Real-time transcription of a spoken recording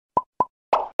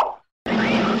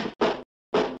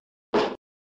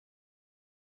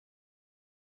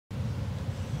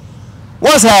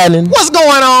What's happening? What's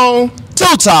going on?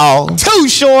 Too tall. Too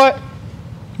short.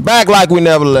 Back like we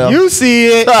never left. You see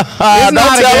it.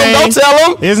 Don't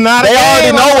tell them. It's not a They game.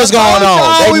 already know what's going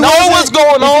on. They know what's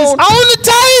going on. It's on the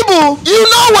table. You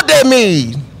know what that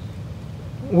means.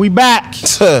 We back.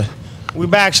 We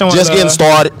back showing Just getting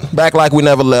started. Back like we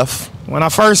never left. When I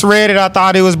first read it, I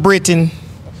thought it was Britain.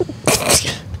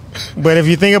 But if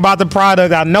you think about the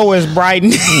product, I know it's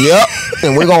Brighton. Yep.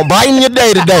 And we're going to brighten your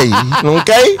day today.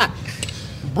 Okay?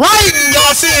 Brighton,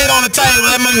 y'all see it on the table.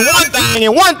 That means one thing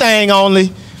and one thing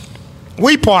only.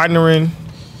 We partnering.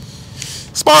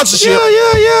 Sponsorship.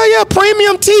 Yeah.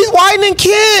 Premium teeth whitening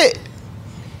kit.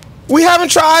 We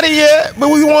haven't tried it yet, but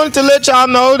we wanted to let y'all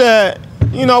know that,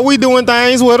 we doing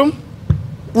things with them.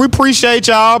 We appreciate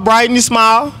y'all. Brighten your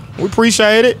smile. We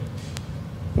appreciate it.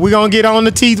 We gonna get on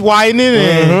the teeth whitening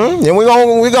and we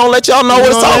gonna let y'all know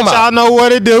what it's talking about. Let y'all know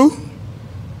what it do.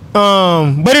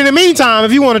 But in the meantime,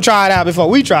 if you want to try it out before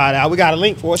we try it out, we got a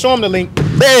link for it. Show them the link.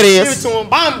 There it is. Give it to them.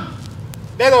 Bam.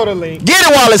 There go the link. Get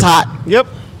it while it's hot. Yep.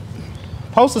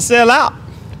 Supposed to sell out.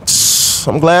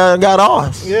 I'm glad I got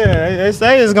ours. Yeah, they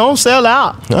say it's gonna sell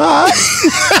out. All right.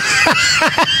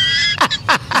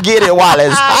 Get it while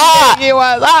it's hot. Get it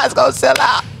while it's hot. It's gonna sell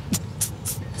out.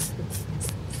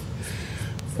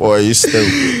 Boy, you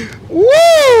stupid.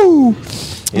 Woo!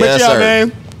 Yes, but sir.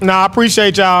 man. I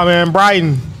appreciate y'all, man.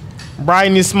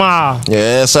 Brighten your smile.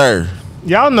 Yes, sir.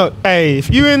 Y'all know, hey, if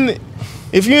you in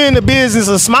the business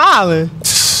of smiling,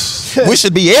 we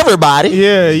should be everybody.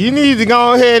 Yeah, you need to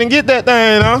go ahead and get that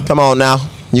thing, huh? Come on now.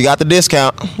 You got the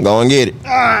discount. Go and get it.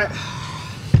 All right.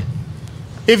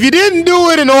 If you didn't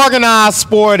do it in organized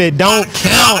sport, it don't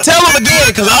count. Tell them again,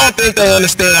 because I don't think they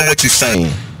understand what you're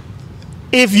saying.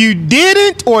 If you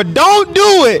didn't or don't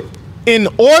do it in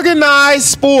organized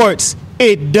sports,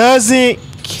 it doesn't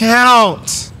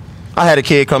count. I had a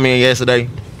kid come in yesterday.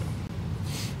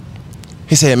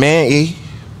 He said, man, E,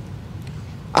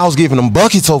 I was giving them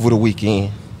buckets over the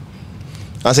weekend.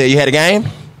 I said, you had a game?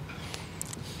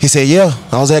 He said, yeah,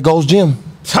 I was at Gold's Gym.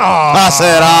 I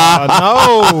said,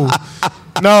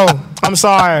 No, I'm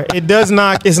sorry. It does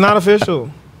not, it's not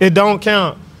official. It don't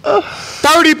count.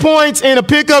 30 points in a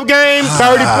pickup game,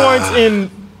 30 points in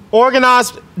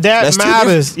organized, that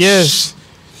matters. Yes.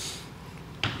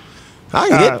 I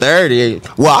can get 30.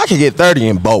 Well, I can get 30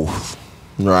 in both,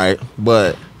 right?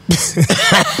 But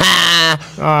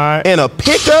all right. In a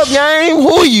pickup game,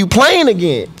 who are you playing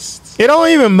against? It don't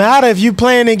even matter if you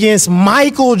playing against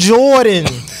Michael Jordan.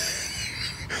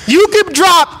 You could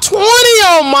drop 20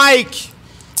 on Mike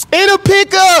in a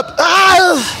pickup.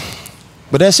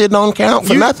 But that shit don't count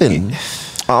for nothing.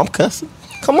 I'm cussing.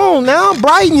 Come on now,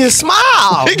 brighten your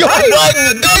smile. You gotta brighten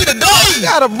your day to day. You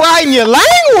gotta brighten your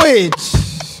language.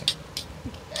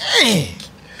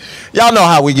 Y'all know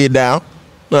how we get down.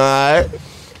 All right.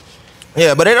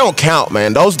 Yeah, but it don't count,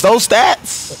 man. Those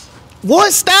stats.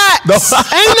 What stats?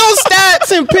 Ain't no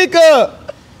stats in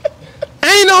pickup.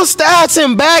 Ain't no stats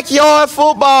in backyard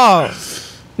football.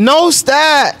 No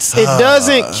stats. It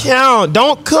doesn't count.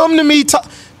 Don't come to me.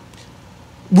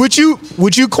 Would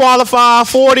you qualify a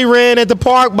 40 ran at the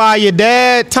park by your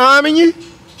dad timing you?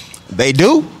 They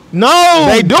do. No.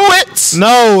 They do it.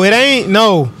 No, it ain't.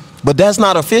 No. But that's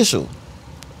not official.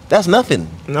 That's nothing.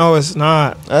 No, it's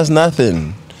not. That's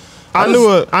nothing. I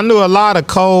knew a lot of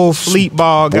cold fleet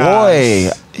ball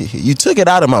guys. Boy, you took it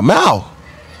out of my mouth.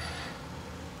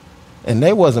 And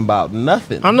they wasn't about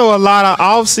nothing. I know a lot of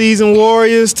off-season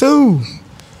warriors too.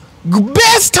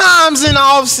 Best times in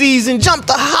off-season, jump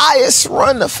the highest,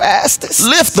 run the fastest.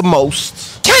 Lift the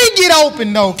most. Can't get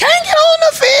open though. Can't get on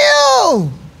the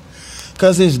field.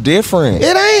 Because it's different.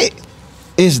 It ain't.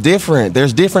 It's different.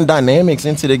 There's different dynamics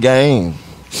into the game.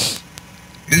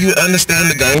 Do you understand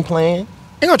the game plan?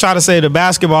 I'm going to try to say the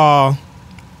basketball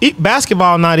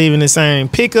not even the same.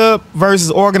 Pickup versus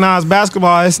organized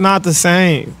basketball, it's not the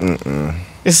same.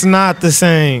 It's not the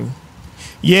same.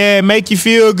 Yeah, it make you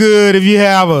feel good if you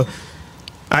have a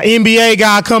NBA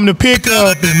guy come to pick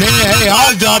up and man, hey, I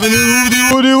was dropping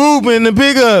whoop in the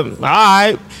pickup. All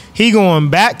right. He going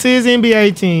back to his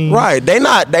NBA team. Right. They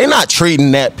not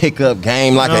treating that pickup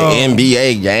game like an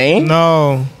NBA game.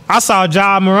 No. I saw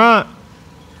Ja Morant.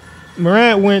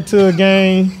 Morant went to a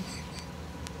game.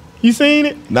 You seen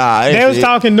it? Nah. They was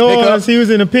talking noise. He was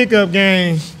in a pickup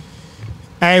game.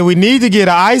 Hey, we need to get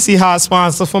an Icy Hot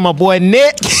sponsor for my boy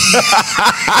Nick.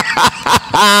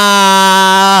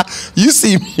 You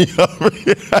see me over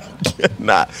here.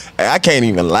 I can't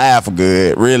even laugh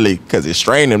good, really, because it's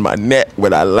straining my neck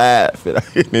when I laugh. And I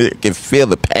can feel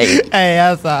the pain. Hey,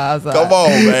 that's all right. Come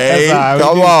on, man.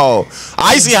 Come on.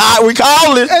 Icy Hot, we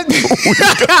call it.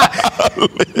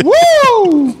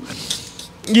 Woo!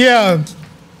 Yeah,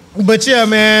 but yeah,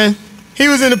 man, he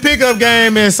was in the pickup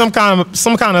game in some kind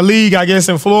of league, I guess,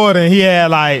 in Florida, and he had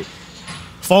like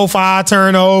 4-5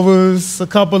 turnovers, a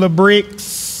couple of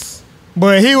bricks,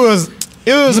 but it was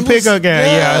a pickup game.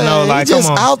 Yeah, I know. Like, he's just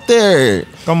come on, out there.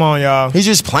 come on, y'all. He's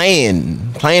just playing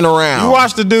around. You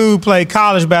watch the dude play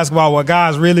college basketball where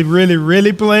guys really, really,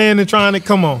 really playing and trying to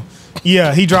come on.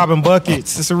 Yeah, he dropping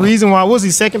buckets. It's the reason why. Was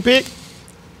he second pick?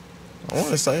 I want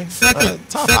to say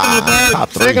Top 5, top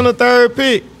 3, second or third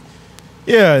pick.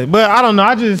 Yeah, but I don't know.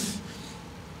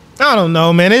 I don't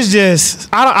know, man. It's just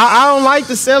I don't like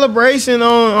the celebration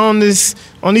on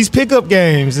these pickup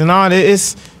games and all that.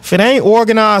 If it ain't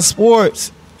organized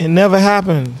sports, it never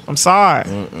happened. I'm sorry.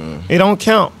 It don't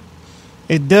count.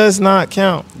 It does not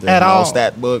count at all. No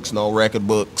stat books, no record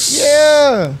books.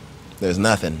 Yeah. There's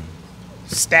nothing.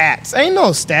 Stats. Ain't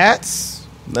no stats.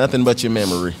 Nothing but your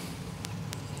memory.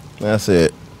 That's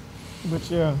it.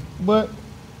 But yeah. But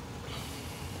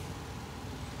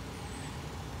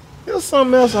there was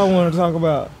something else I wanted to talk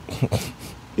about.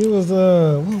 It was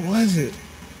what was it?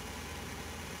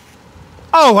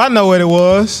 Oh, I know what it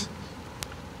was.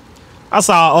 I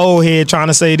saw an old head trying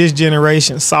to say this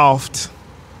generation soft.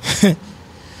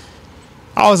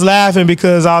 I was laughing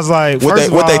because I was like,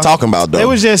 what they talking about though? They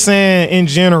was just saying in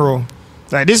general,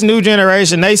 like this new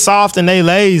generation, they soft and they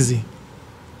lazy.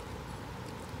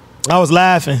 I was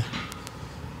laughing.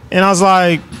 And I was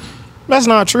like, that's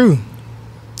not true.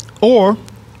 Or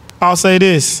I'll say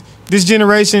this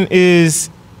generation is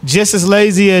just as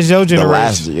lazy as your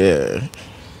generation. Yeah.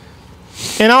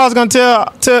 And I was gonna tell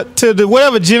to the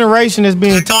whatever generation is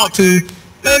being talked to,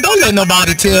 man, don't let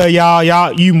nobody tell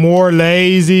y'all you more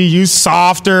lazy, you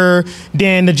softer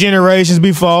than the generations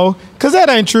before, cause that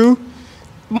ain't true.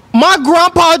 My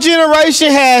grandpa generation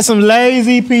had some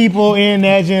lazy people in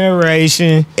that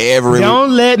generation.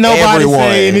 Don't let nobody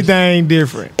say anything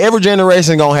different. Every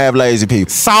generation gonna have lazy people.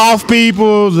 Soft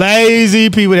people, lazy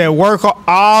people that work,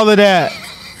 all of that.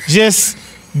 Just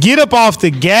get up off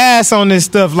the gas on this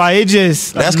stuff. Like it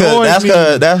just that's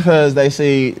because they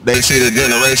see the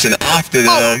generation after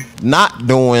them not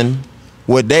doing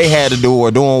what they had to do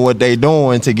or doing what they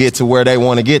doing to get to where they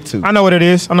want to get to. I know what it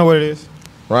is.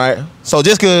 Right? So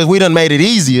just because we done made it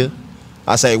easier,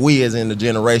 I say we as in the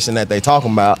generation that they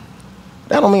talking about,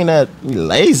 that don't mean that we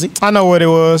lazy. I know what it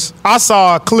was. I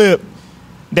saw a clip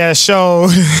that showed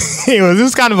it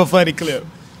was kind of a funny clip.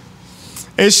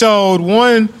 It showed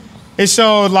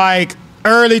like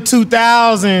early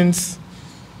 2000s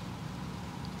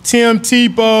Tim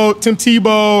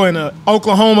Tebow in an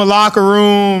Oklahoma locker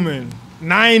room, and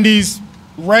 90s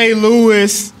Ray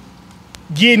Lewis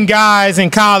getting guys in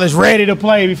college ready to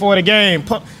play before the game,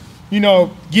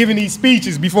 giving these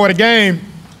speeches before the game.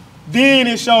 Then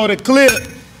it showed a clip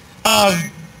of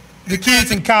the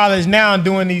kids in college now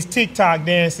doing these TikTok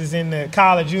dances in the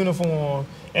college uniform,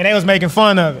 and they was making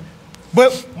fun of it.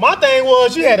 But my thing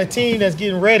was, you had a team that's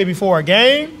getting ready before a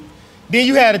game. Then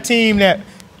you had a team that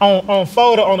on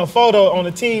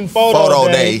the team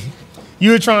photo day,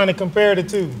 you were trying to compare the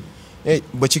two.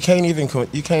 But you can't even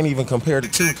compare the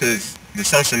two because the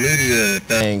social media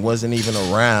thing wasn't even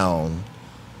around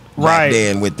back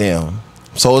then with them.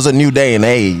 So it's a new day and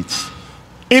age.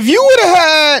 If you would have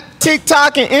had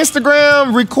TikTok and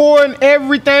Instagram recording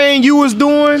everything you was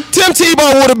doing, Tim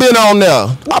Tebow would have been on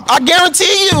there. I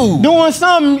guarantee you. Doing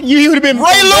something, you would have been.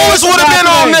 Ray Lewis would have been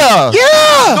on there.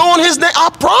 Yeah. Doing his name. I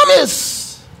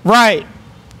promise. Right.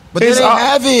 But they didn't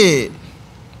have it.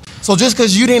 So just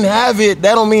because you didn't have it,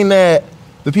 that don't mean that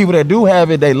the people that do have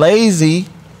it, they lazy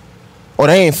or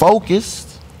they ain't focused.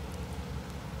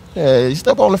 Yeah, you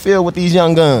step on the field with these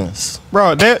young guns.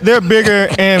 Bro, they're bigger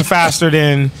and faster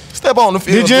than... Step on the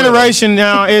field. The generation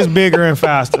now is bigger and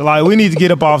faster. Like, we need to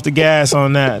get up off the gas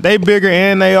on that. They bigger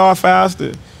and they are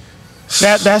faster.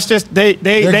 That's just... They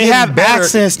have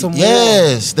access to more.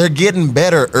 Yes, they're getting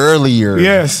better earlier.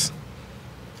 Yes.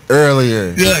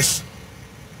 Earlier. Yes.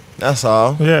 That's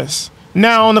all. Yes.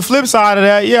 Now, on the flip side of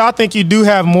that, yeah, I think you do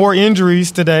have more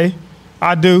injuries today.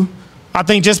 I do. I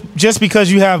think just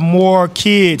because you have more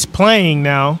kids playing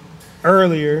now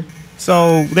earlier,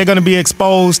 so they're going to be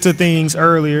exposed to things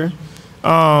earlier.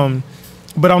 But on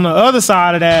the other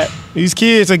side of that, these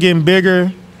kids are getting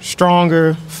bigger,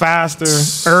 stronger,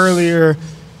 faster, earlier,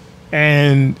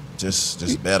 and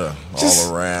just better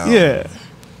all around. Yeah.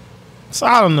 So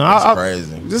I don't know. That's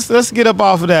crazy. Let's get up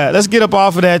off of that. Let's get up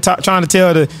off of that. Trying to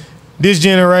tell this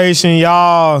generation,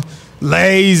 y'all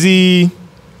lazy.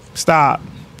 Stop.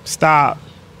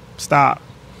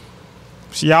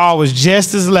 Y'all was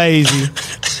just as lazy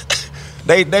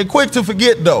They quick to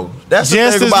forget though. That's the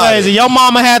Just thing as about lazy. it. Your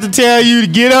mama had to tell you to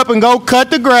get up and go cut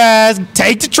the grass,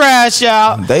 take the trash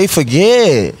out. They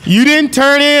forget. You didn't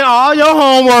turn in all your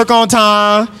homework on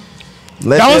time.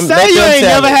 Don't say you ain't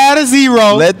never had a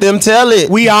 0. Let them tell it.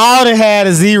 We all done had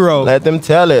a 0. Let them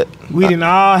tell it. We didn't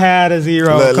all had a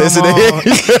 0. Look, listen to him.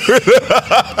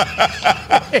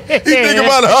 He think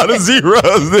about all the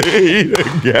zeros.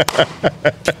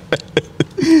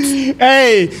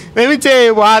 Hey, let me tell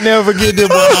you why I never forget this.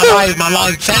 My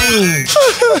life changed.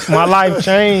 My life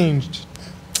changed.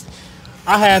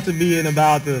 I had to be in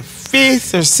about the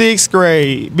 5th or 6th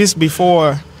grade. This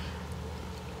before,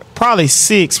 probably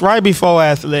 6th, right before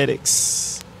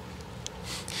athletics.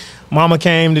 Mama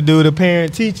came to do the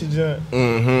parent-teacher jump.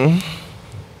 Mm-hmm.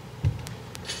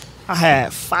 I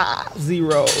had 5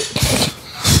 zeros.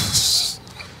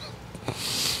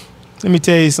 Let me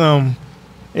tell you something.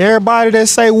 Everybody that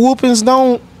say whoopings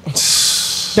don't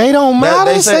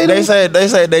matter. They say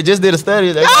they just did a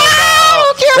study. They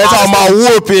They talking about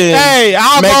whooping. Hey,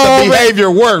 I'll make go the over behavior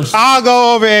worse. I'll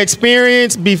go over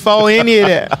experience before any of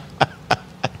that.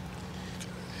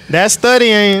 That study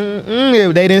ain't.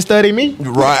 They didn't study me.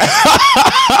 Right.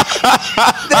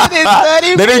 They didn't study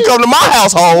me. They didn't come to my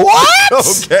household. What?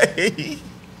 Okay.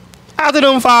 After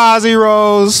them 5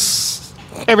 zeros,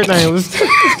 everything was.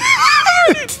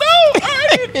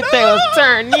 Everything was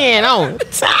turned in on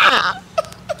time.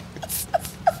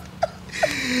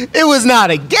 It was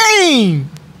not a game.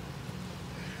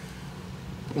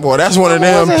 Boy, that's one of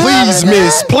them.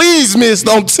 Please, miss,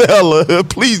 don't tell her.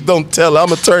 Please don't tell her. I'm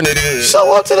going to turn it in.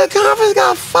 Show up to the conference,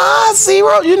 got 5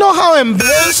 zeros. You know how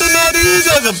embarrassing that is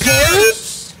as a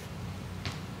parent?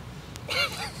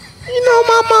 You know,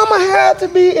 my mama had to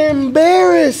be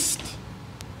embarrassed.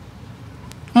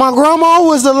 My grandma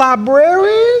was a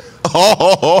librarian.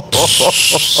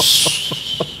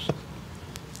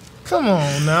 Come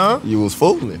on now. You was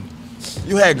fooling.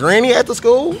 You had Granny at the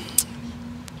school?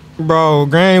 Bro,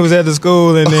 Granny was at the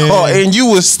school and then And you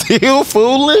was still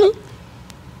fooling?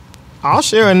 I'll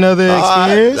share another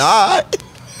experience. All right.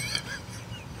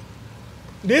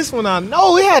 This one I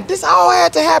know this all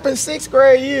had to happen 6th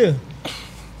grade year.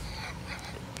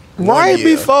 Right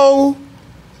year. before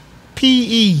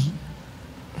PE.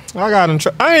 I got in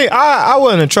trouble. I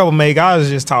wasn't a troublemaker. I was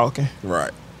just talking.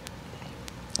 Right.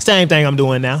 Same thing I'm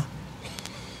doing now.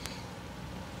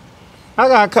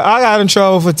 I got in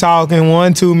trouble for talking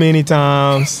one too many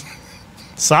times.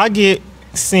 So I get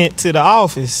sent to the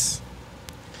office.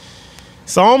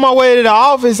 So on my way to the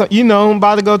office, you know, I'm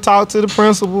about to go talk to the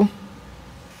principal.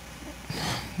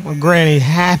 My granny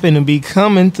happened to be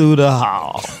coming through the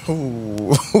hall.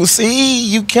 Ooh, see,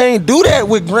 you can't do that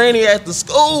with Granny at the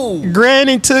school.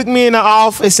 Granny took me in the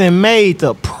office and made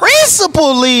the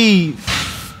principal leave.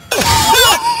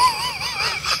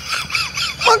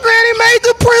 My granny made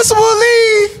the principal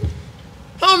leave.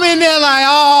 I'm in there like,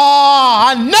 oh,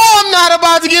 I know I'm not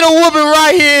about to get a whooping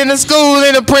right here in the school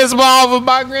in the principal office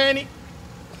by Granny.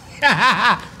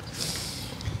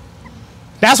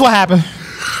 That's what happened.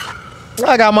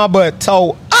 I got my butt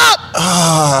towed up.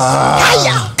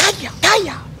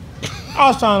 I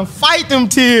was trying to fight them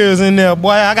tears in there,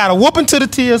 boy. I got a whooping till the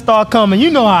tears start coming.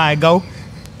 You know how I go.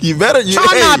 You better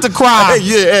Try not to cry.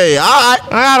 Hey, all right. I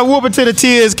got a whooping till the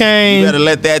tears came. You better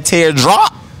let that tear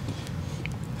drop.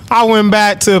 I went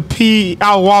back to PE.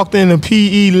 I walked into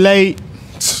PE late.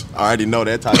 I already know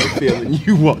that type of feeling.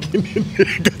 You walking in there,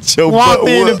 got your Walked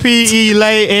butt into whooped. PE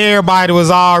late. Everybody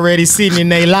was already sitting in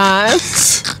their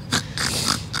lines.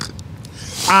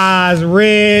 Eyes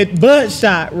red,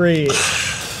 butt-shot red.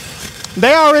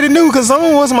 They already knew because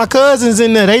someone was my cousins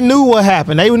in there. They knew what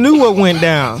happened. They knew what went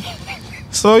down.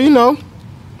 So, you know,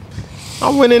 I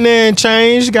went in there and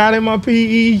changed, got in my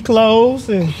PE clothes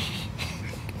and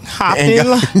hopped in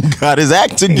line. Got his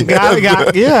act together.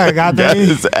 Got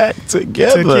his act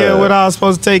together. took care of what I was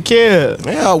supposed to take care of.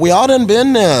 Yeah, we all done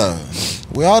been there.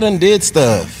 We all done did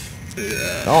stuff.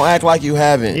 Don't act like you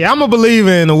haven't. Yeah, I'm a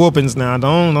believer in the whoopings now.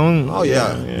 Don't. Oh,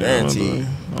 yeah. Guaranteed.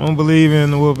 I don't believe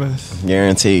in the whoopings.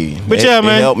 Guaranteed. But yeah,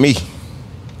 man. It helped me.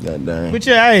 God dang. But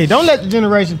yeah, hey, don't let the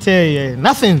generation tell you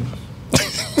nothing.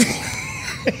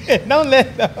 Don't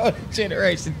let the whole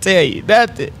generation tell you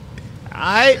nothing. All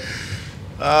right?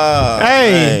 Hey,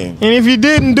 dang. and if you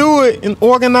didn't do it in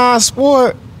organized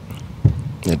sport,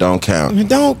 It don't count. it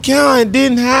don't count. It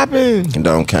didn't happen. It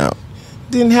don't count.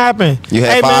 Didn't happen. You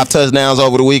had Hey, 5 man, touchdowns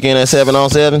over the weekend at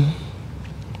 7-on-7?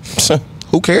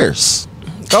 Who cares?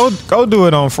 Go do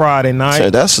it on Friday night. So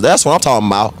that's what I'm talking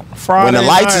about. Friday when the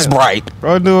lights night. is bright.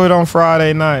 Go do it on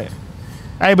Friday night.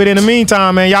 Hey, but in the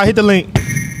meantime, man, y'all hit the link.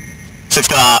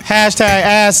 Subscribe. Hashtag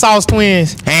Ass Sauce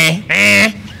Twins.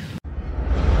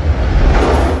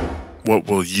 What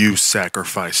will you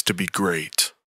sacrifice to be great?